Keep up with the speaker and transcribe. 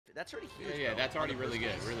That's already huge. Yeah, bro. that's already really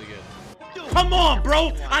good. Really good. Dude, Come on,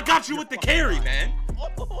 bro. I got you with the carry, man.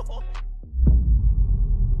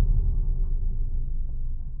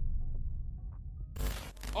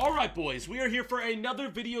 All right, boys, we are here for another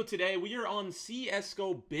video today. We are on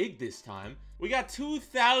csgo big this time. We got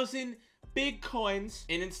 2,000 big coins,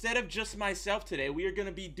 and instead of just myself today, we are going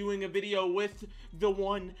to be doing a video with the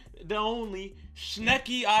one, the only,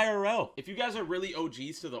 Schnecky IRL. If you guys are really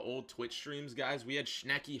OGs to the old Twitch streams, guys, we had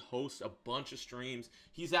Schnecky host a bunch of streams.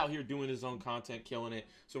 He's out here doing his own content, killing it.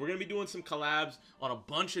 So we're going to be doing some collabs on a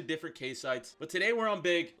bunch of different case sites. But today we're on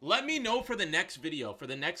big. Let me know for the next video, for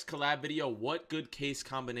the next collab video, what good case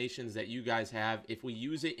combinations that you guys have. If we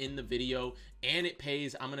use it in the video and it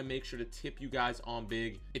pays, I'm going to make sure to tip you guys on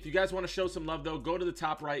big. If you guys want to show some love, though, go to the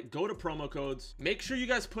top right, go to promo codes. Make sure you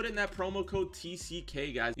guys put in that promo code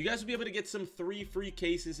TCK, guys. You guys will be able to get some 3 free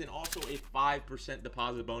cases and also a 5%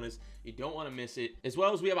 deposit bonus. You don't want to miss it. As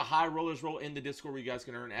well as we have a high rollers roll in the Discord where you guys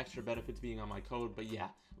can earn extra benefits being on my code. But yeah,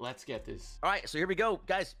 let's get this. All right, so here we go,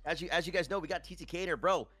 guys. As you guys know, we got TCK there,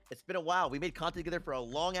 bro. It's been a while. We made content together for a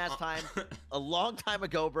long ass time, a long time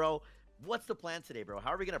ago, bro. What's the plan today, bro?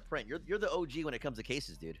 How are we gonna print? You're the OG when it comes to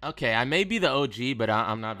cases, dude. Okay, I may be the OG, but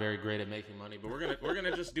I'm not very great at making money. But we're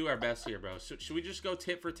gonna just do our best here, bro. So, should we just go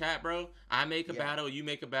tit for tat, bro? I make a battle, you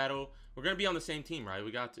make a battle. We're gonna be on the same team, right?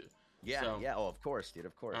 We got to. Yeah, so, yeah. Oh, of course, dude.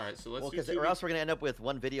 Of course. All right, so let's or else we're gonna end up with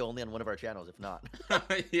one video only on one of our channels, if not.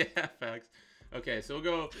 Yeah, facts. Okay, so we'll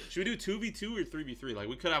go. Should we do 2v2 or 3v3? Like,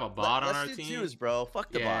 we could have a bot on our team. Let's do twos, bro. Fuck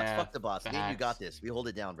the bots. Fuck the bots. Facts. Man, you got this. We hold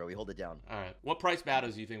it down, bro. We hold it down. All right. What price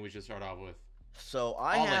battles do you think we should start off with? So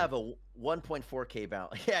I have a 1.4K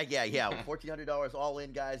bounty. Yeah. $1,400 all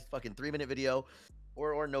in, guys. Fucking 3-minute video,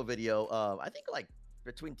 or no video. I think like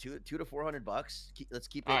between two to $400. Let's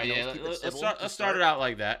keep it. All right, yeah. Let's start it out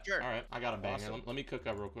like that. Sure. All right. I got a banger. Awesome. Let me cook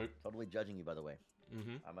up real quick. Totally judging you, by the way.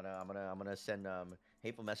 I'm gonna send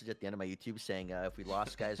hateful message at the end of my YouTube saying if we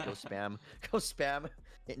lost, guys, go spam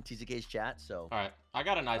in TCK's chat. So all right, I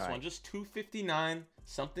got a nice one, just 259,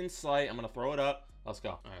 something slight. I'm gonna throw it up. Let's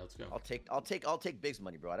go. All right, let's go. I'll take Big's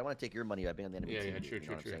money, bro. I don't want to take your money by being on the enemy team.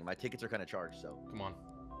 Yeah, true. My tickets are kind of charged, so come on.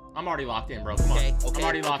 I'm already locked in, bro. Come on. Okay, I'm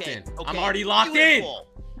already locked in. Okay. I'm already locked in.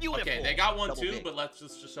 Beautiful. Okay, they got one Double too, big. but let's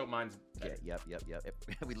just hope mine's better. Yep.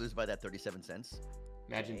 If we lose by that 37 cents.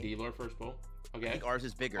 Imagine DLORE first pull. Okay. I think ours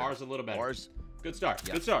is bigger. Ours a little better. Ours. Good start.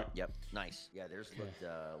 Yep. Good start. Yep. Nice. Yeah, theirs looked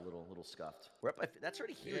a little scuffed. We're up. That's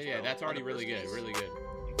already huge. Yeah, bro. that's already really good. Really good.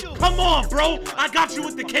 Dude, come on, bro. I got you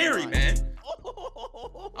with the carry, man.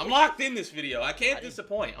 I'm locked in this video. I can't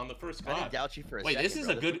disappoint on the first collab. I didn't doubt you for a second. Wait, this is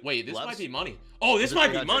a good. Wait, this gloves? might be money. Oh, this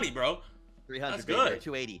might be money, bro. 300. That's good.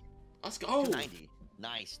 280. Let's go. 290.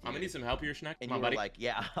 Nice. Dude. I'm gonna need some help here, Schneck. And Come on, you were buddy. like,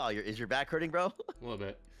 yeah. Oh, is your back hurting, bro? A little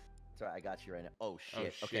bit. Sorry, I got you right now. Oh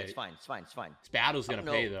shit. Okay, it's fine. This battle's gonna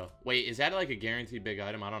pay though. Wait, is that like a guaranteed big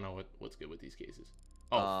item? I don't know what's good with these cases.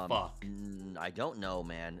 Oh fuck. I don't know,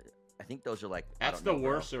 man. I think those are like. That's the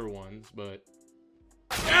worser ones, but.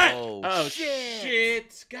 Oh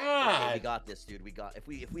shit! God. Okay, we got this, dude. We got if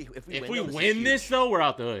we win this though, we're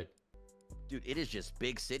out the hood. Dude, it is just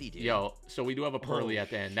big city, dude. Yo, so we do have a pearly at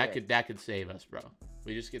the end. That could save us, bro.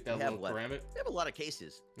 We just get that little pyramid. We have a lot of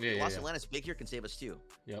cases. Yeah, Los Atlantis big here can save us too.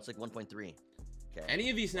 Yep. It's like 1.3. Okay. Any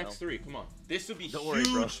of these next 3, come on. This would be huge. Worry,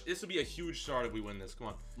 bro. This would be a huge start if we win this. Come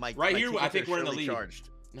on. Right here, I think we're in the lead. Charged.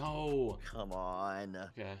 No. Come on.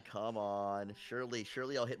 Okay. Come on. Surely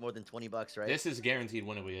I'll hit more than 20 bucks, right? This is guaranteed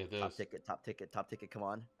win if we hit this. Top ticket. Come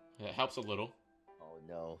on. Yeah, it helps a little. Oh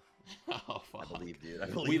no. Oh fuck. I believe, dude.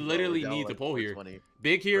 We literally need to pull here.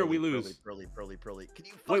 Big here, we lose. Pearly. Can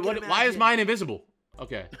you wait, what? Why is mine invisible?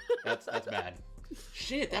 Okay, that's bad.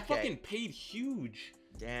 Shit, that fucking paid huge.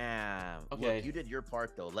 Damn. Okay. Look, you did your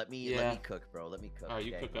part though. Let me cook, bro. Let me cook. All right,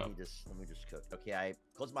 you cook up. Let me just cook. Okay, I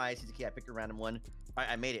closed my eyes. TCK, I picked a random one. All right,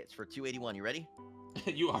 I made it. It's for 281. You ready?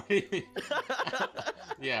 You already.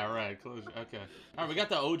 Yeah, right. Close. Okay. All right, we got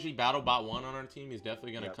the OG Battle Bot 1 on our team. He's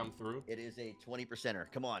definitely gonna come through. It is a 20%er.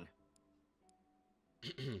 Come on.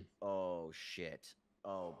 Oh shit.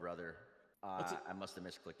 Oh brother. I must have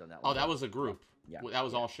misclicked on that one. Oh, that was a group. Yeah. That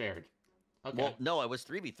was all shared. Okay. Well, no, it was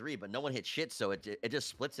 3v3, but no one hit shit, so it just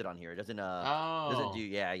splits it on here. It doesn't doesn't do.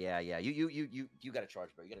 Yeah. You got to charge,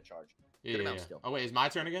 bro. You got to charge. Yeah. Still. Oh wait, is my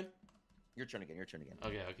turn again? Your turn again.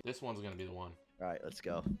 Okay. This one's gonna be the one. All right, let's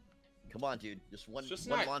go. Come on, dude. Just one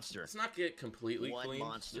monster. Let's not get completely clean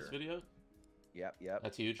monster. This video. Yep.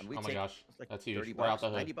 That's huge. Oh my gosh. Like that's huge. 30 We're out bucks, the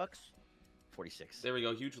hood. 90 bucks. 46. There we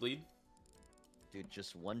go. Huge lead. Dude,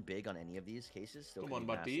 just one big on any of these cases. Still come on,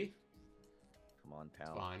 buddy. Come on,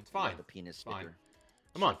 pal. It's fine. The penis sticker.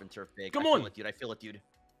 Come on. Turf big. Come on. I feel it, dude.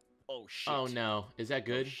 Oh shit. Oh no. Is that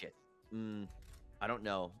good? Oh, shit. I don't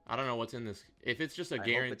know. I don't know what's in this. If it's just a I hope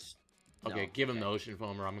guarantee. it's... Okay, No, give him the ocean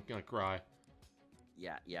foamer. I'm gonna cry.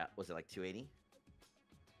 Yeah. Was it like 280?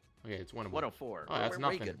 Okay, it's one of them. 104. Oh, that's we're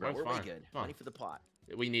nothing. Way good, bro. That's We're way fine. good. Fine. Money for the pot.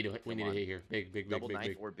 We need to Come hit on. here. Big, Double big, knife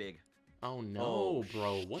big. or big. Oh no, Oh,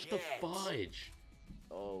 bro. What the shit. fudge?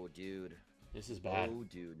 Oh, dude. This is bad. Oh,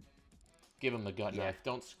 dude. Give him the gut Yeah. knife.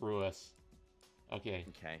 Don't screw us. Okay.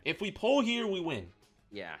 Okay. If we pull here, we win.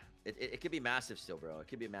 Yeah. It could be massive still, bro. It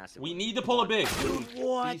could be a massive. We one. need to pull a big. Dude,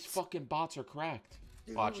 what? These fucking bots are cracked.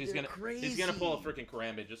 Dude, Watch, he's they're gonna pull a crazy. freaking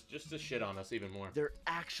karambit just to shit on us even more. They're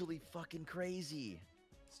actually fucking crazy.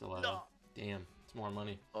 Still out. No. Damn, it's more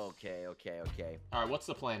money. Okay. All right, what's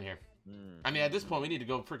the plan here? Hmm. I mean, at this point, we need to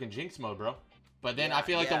go freaking jinx mode, bro. But then Yeah, I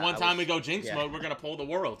feel like yeah, the one I time was- we go jinx yeah. mode, we're gonna pull the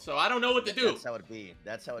world. So I don't know what to do. That's how it be.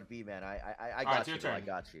 That's how it be, man. I right, got it's you. your Bro. I turn.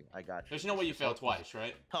 got you. I got you. There's no way you Just fail hold- twice,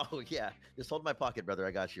 right? Oh yeah. Just hold my pocket, brother. I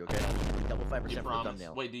got you. Okay. Double 5% You for the promise?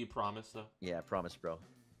 thumbnail. Wait, do you promise though? Yeah, I promise, bro.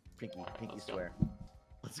 Pinky let's go. swear.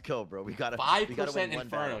 Let's go, bro. We gotta. 5% we gotta win one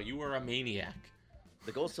Inferno. battle. You are a maniac.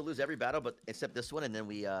 The goal is to lose every battle, but except this one, and then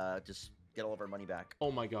we just get all of our money back.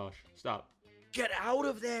 Oh my gosh! Stop. Get out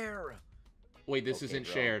of there! Wait, this Okay, isn't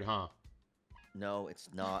bro. shared, huh? No, it's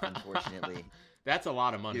not. Unfortunately, That's a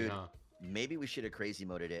lot of money, Dude. huh? maybe we should have crazy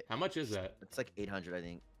moded it. How much is that? It's like 800, I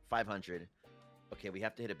think. 500. Okay, we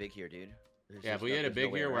have to hit a big here, dude. Yeah, if we hit a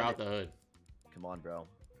big here, we're out the hood. Come on, bro.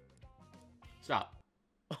 Stop.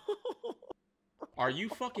 Are you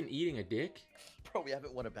fucking eating a dick? Bro, we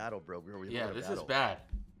haven't won a battle, bro. We haven't Yeah, won a this is battle. bad.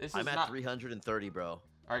 This is I'm at not. 330, bro. All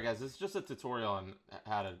right, guys, this is just a tutorial on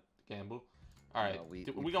how to gamble. All right, No, we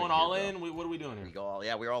we quit going here, all bro. in? What are we doing here? We go all.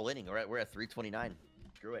 Yeah, we're all inning. We're at 329.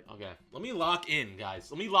 Screw it. Okay, let me lock in, guys.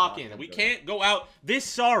 Let me lock Lock in. in, We brother. can't go out this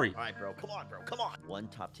sorry. All right, bro. Come on, bro. Come on. One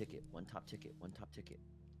top ticket.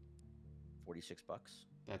 46 bucks.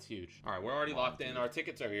 That's huge. All right, we're already Come on, locked in. dude. Our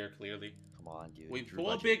tickets are here, clearly. Come on, dude. We Drew pull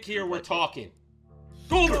a budget, big here, Drew we're budget. talking.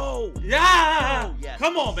 Go! Go! Yeah! Go! Yes.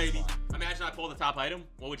 Come on, baby. Come on. Imagine I pull the top item.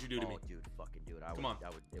 What would you do to me? Oh, dude, fucking do it. Come on.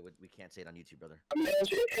 We can't say it on YouTube, brother. Come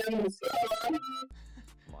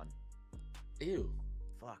on. Ew.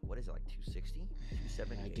 Fuck, what is it, like 260?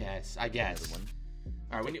 270? I guess.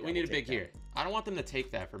 All right, we Take need that, a we'll big take that. here. I don't want them to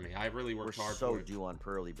take that from me. I really We're worked hard so for it. due on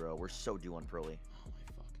Pearly, bro. We're so due on Pearly. Oh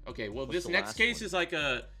my fuck. Okay, well What's this the next last case one? is like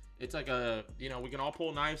a, it's like a, you know, we can all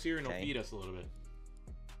pull knives here and it'll Okay. feed us a little bit.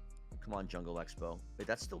 Come on, Jungle Expo. Wait,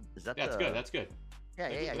 that's still, is that That's the... good. That's good. Yeah, I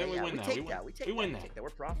yeah, think- yeah, I think we yeah. win We that. take We that. win- We take we that. win We that. take that. We're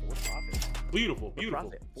profit. We're profit. Beautiful, beautiful.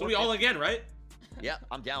 profit. So we all again, right? Yeah,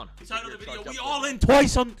 I'm down. Title of the video. Charged We up all for it. in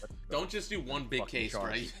twice on. Don't just do one big Fucking case, bro.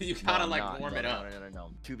 charge. You gotta No, like no, warm no, it up. No.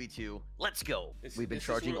 2v2. Let's go. This- We've been this is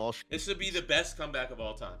charging where- all. This would be the best comeback of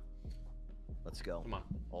all time. Let's go. Come on,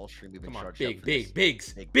 All stream. We've been come on. charging. Big, up for this. big,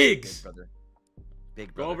 bigs, Big bigs. brother. Big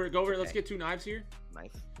Go brother. over, go over. It's Let's okay. get 2 knives here.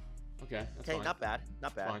 Nice. Okay, that's Okay, fine. not bad.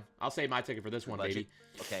 Not bad. Fine. I'll save my ticket for this one, budget. baby.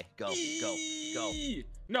 Okay, go. Go.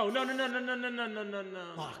 No.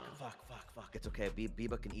 Fuck. It's okay.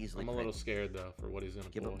 Biba can easily. I'm a little scared though for what he's gonna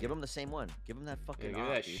pull. Give him the same one. Give him that Yeah, fucking. give me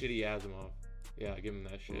that shitty Asimov. Yeah, give him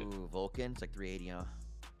that shit. Ooh, Vulcan. It's like 380, huh?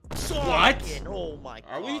 What? Fucking- Oh my god.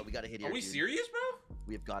 Are we? We gotta hit here. Are we dude. serious, bro?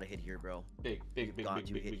 We have gotta hit here, bro. Big. got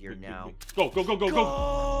to hit here now. Go. Go!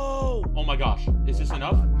 Oh my gosh. Is this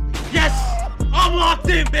enough? Yes! I'm locked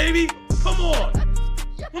in, baby! Come on!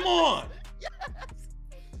 Come on! Yes!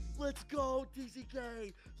 Let's go,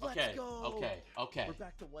 TCK! Let's go! Okay. We're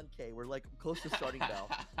back to 1K. We're like close to starting now.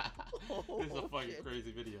 This is a fucking shit.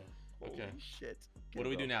 crazy video. Okay. Holy shit. What do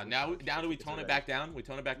we do Good, now? bro. Now do we It's tone it alright. back down? We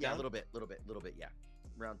tone it back Yeah, down? a little bit, yeah.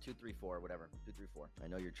 Round 2, 3, 4, whatever. 2, 3, 4. I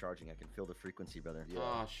know you're charging. I can feel the frequency, brother. Yeah.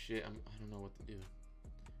 Oh shit, I don't know what to do.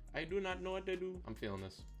 I do not know what to do. I'm feeling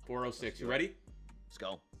this. 406. Let's You do it. ready? Let's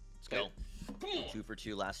go. Let's Okay. go. Come on. 2 for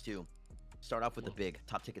 2, last 2. Start off with the big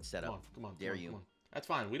top ticket setup. Come on. Dare come on, you. come on. That's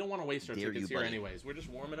fine. We don't want to waste our Dare tickets you, here buddy. anyways. We're just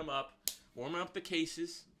warming them up. Warming up the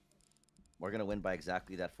cases. We're gonna win by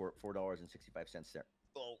exactly that $4.65 there.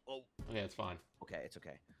 Oh. Okay, it's fine. Okay, it's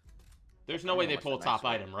okay. There's no I way know they what's pull the top nice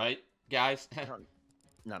way. item, right? Guys?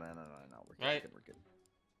 No. We're good. Right? We're good.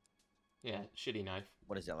 Yeah, shitty knife.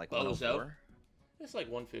 What is that, like Bozo. 104? It's like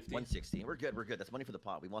 150. 160. We're good. That's money for the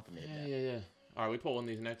pot. We want them to hit that. Yeah. All right, we pull in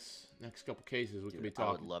these next couple cases. We could be Dude, I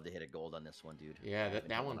would talking. love to hit a gold on this one, dude. Yeah, I haven't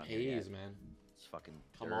that hit one on here yet. pays, man. It's fucking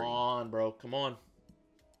Come dirty. on, bro. Come on.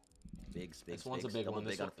 Bigs. This one's a bigs. big Double one.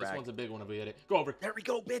 This big on one's frag. a big one if we hit it. Go over. There we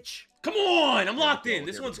go, bitch. Come on, I'm we locked go, in.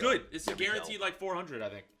 This there we one's go. good. This is There we go. guaranteed like 400, I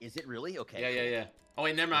think. Is it really? Okay. Yeah. Oh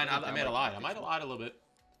wait, never mind. Maybe I down made a like lie. I 50. might have lied a little bit.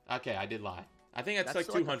 Okay, I did lie. I think that's like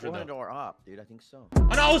still 200 like a though. $400 op, dude. I think so. Oh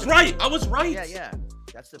no, I was right. I was right. Yeah.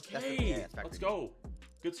 That's the. Hey, that's let's factory. go.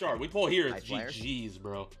 Good start. We pull here. High It's flyers. GG's,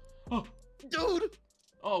 bro. Oh, Dude.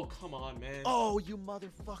 Oh, come on, man. Oh, you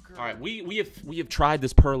motherfucker. All right, we have tried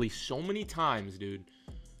this Pearly so many times, dude.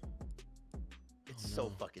 It's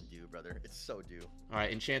so fucking due, brother. It's so due. All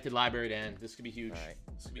right, Enchanted Library to end. This could be huge. All right.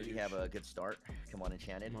 This could be huge. We have a good start. Come on,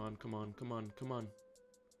 Enchanted. Come on, come on, come on, come on.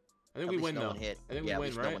 I think At we least win no though. one hit. I think Yeah, we at win,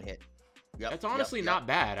 least right? No one hit. Yep, That's honestly not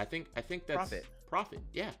bad. I think that's profit.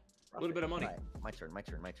 Yeah. A little bit of money. Right. My turn.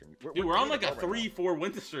 Dude, we're on like a 3-4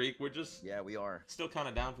 win streak. We're just we are still kind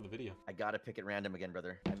of down for the video. I gotta pick it random again,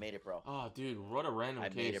 brother. I made it, bro. Oh, dude, what a random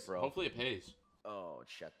case. Made it, bro. Hopefully it pays. Oh,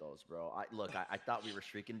 shut those, bro. I thought we were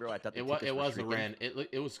streaking, bro. I thought it was a random.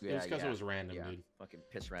 It was because it was random, dude. Fucking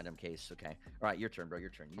piss random case. Okay. All right, your turn, bro. Your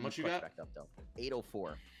turn. How much you got? Back up, though.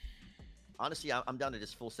 804. Honestly, I'm down to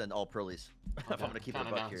just full send all Pearlies. If I'm gonna keep it a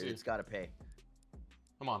buck here, it's gotta pay.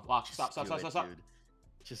 Come on, block. Stop. Dude.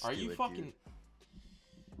 Just Are you fucking?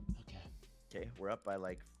 Dude. Okay, we're up by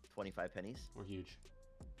like 25 pennies. We're huge.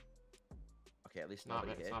 Okay, at least it's not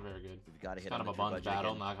very good. We've got to hit kind of a bunch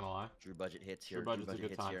battle, not gonna lie. Drew budget hits here. Drew budget's a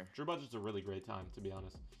good time. Drew budget's a really great time, to be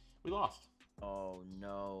honest. We lost. Oh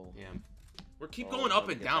no. Damn. We keep going up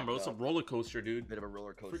and down, bro. It's a roller coaster, dude. Bit of a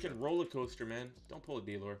roller coaster. Freaking roller coaster, man. Don't pull a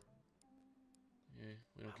DLORE. Yeah,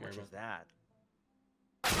 we don't care about that.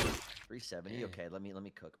 370. Yeah. Okay, let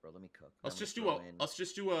me cook, bro. Let me cook. Let's just do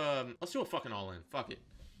a fucking all in. Fuck it.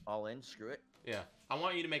 All in. Screw it. Yeah. I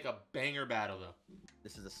want you to make a banger battle though.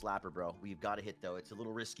 This is a slapper, bro. We've got to hit though. It's a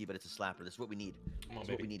little risky, but it's a slapper. This is what we need. Come on, this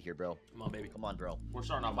baby. is what we need here, bro. Come on, baby. Come on, bro. We're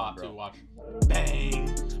starting off hot too. Watch. Bang.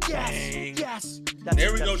 Yes. Bang. Yes.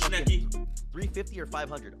 There we go, Schnecky. 350 or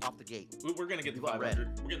 500 off the gate. We're gonna get the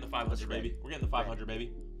 500. We're getting the 500, baby. We're getting the 500,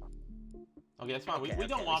 baby. Okay, that's fine. We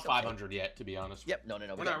don't want 500 yet, to be honest. Yep. No.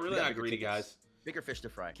 We're not really that greedy, guys. Bigger fish to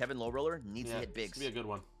fry. Kevin Low Roller needs to hit bigs. This could be a good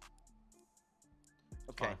one.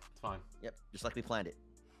 Okay. It's fine. Yep. Just like we planned it.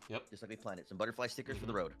 Yep. Just like we planned it. Some butterfly stickers for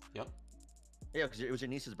the road. Yep. Yeah, because it was your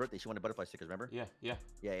niece's birthday. She wanted butterfly stickers, remember? Yeah.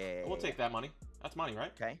 We'll take that money. That's money,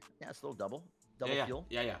 right? Okay. Yeah, it's a little double fuel.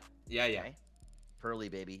 Yeah. Okay. Pearly,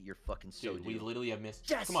 baby, you're fucking so dude. We literally have missed.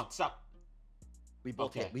 Yes! Come on, stop. We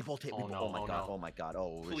both hit. Oh my god. Oh my god.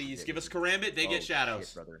 Oh. Please give us Karambit. They get shadows.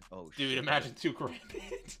 Shit, brother. Oh shit. Dude, imagine 2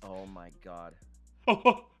 Karambits. Oh my god.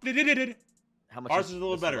 Oh. How much? Ours is a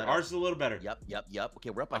little better. Yep.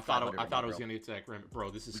 Okay, we're up by I thought I was gonna get to that Karambit,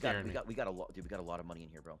 bro. This is scaring me. We got a lot, dude. We got a lot of money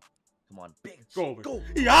in here, bro. Come on, big. Go. Go.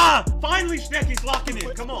 Yeah! Finally, Schnecky's locking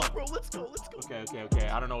in. Come on. Bro, let's go. Okay.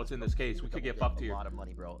 I don't know what's in this case. We could get fucked here. A lot of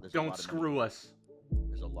money, bro. Don't screw us.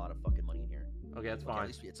 There's a lot of fucking money in here. Okay, that's fine.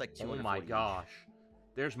 It's like 240. Oh my gosh.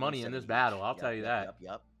 There's money in this battle. I'll tell you that.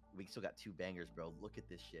 Yep. We still got 2 bangers, bro. Look at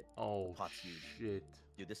this shit. Oh, pot's huge. Shit.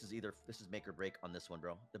 Dude, this is make or break on this one,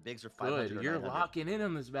 bro. The bigs are 500 Good. or You're 900. locking in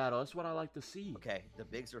on this battle. That's what I like to see. Okay, the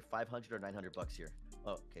bigs are 500 or 900 bucks here.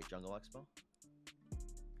 Oh, okay, Jungle Expo.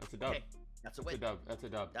 That's a dub. Okay, that's a win. That's a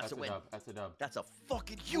dub. That's a win. That's a dub. That's a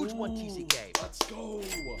fucking huge one, TCK. Let's go.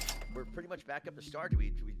 We're pretty much back up to start. Do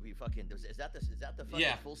we fucking is that the fucking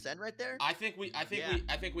full send right there? I think we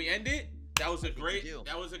end it. That was a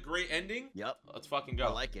great ending. Yep. Let's fucking go.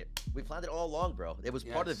 I like it. We planned it all along, bro. It was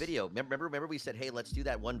part of the video. Remember we said, hey, let's do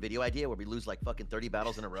that one video idea where we lose like fucking 30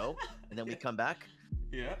 battles in a row and then we come back?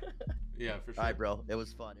 Yeah, for sure. All right, bro. It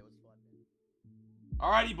was fun.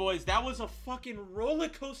 Alrighty, boys. That was a fucking roller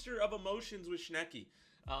coaster of emotions with Schnecky.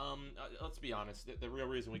 Let's be honest. The real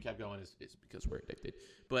reason we kept going is because we're addicted.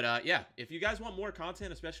 But yeah, if you guys want more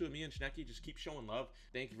content, especially with me and Schnecky, just keep showing love.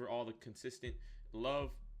 Thank you for all the consistent love.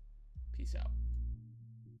 Peace out.